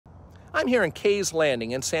I'm here in Kay's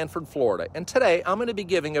Landing in Sanford, Florida, and today I'm going to be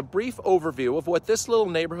giving a brief overview of what this little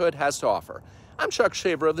neighborhood has to offer. I'm Chuck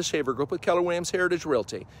Shaver of the Shaver Group with Keller Williams Heritage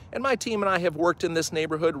Realty, and my team and I have worked in this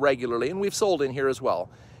neighborhood regularly, and we've sold in here as well.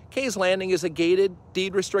 Kay's Landing is a gated,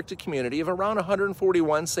 deed-restricted community of around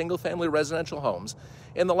 141 single-family residential homes.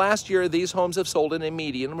 In the last year, these homes have sold in a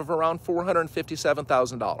median of around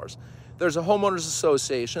 $457,000. There's a homeowners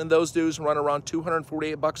association, and those dues run around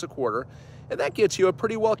 $248 a quarter, and that gets you a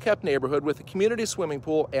pretty well-kept neighborhood with a community swimming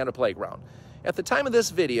pool and a playground. At the time of this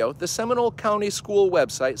video, the Seminole County School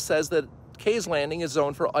website says that Kay's Landing is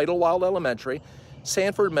zoned for Idlewild Elementary,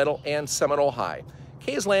 Sanford Middle, and Seminole High.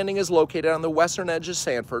 Kay's Landing is located on the western edge of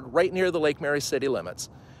Sanford, right near the Lake Mary city limits.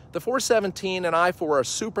 The 417 and I-4 are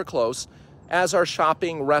super close, as are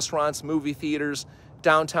shopping, restaurants, movie theaters,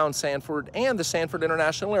 downtown Sanford, and the Sanford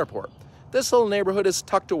International Airport. This little neighborhood is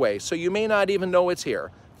tucked away, so you may not even know it's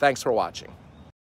here. Thanks for watching.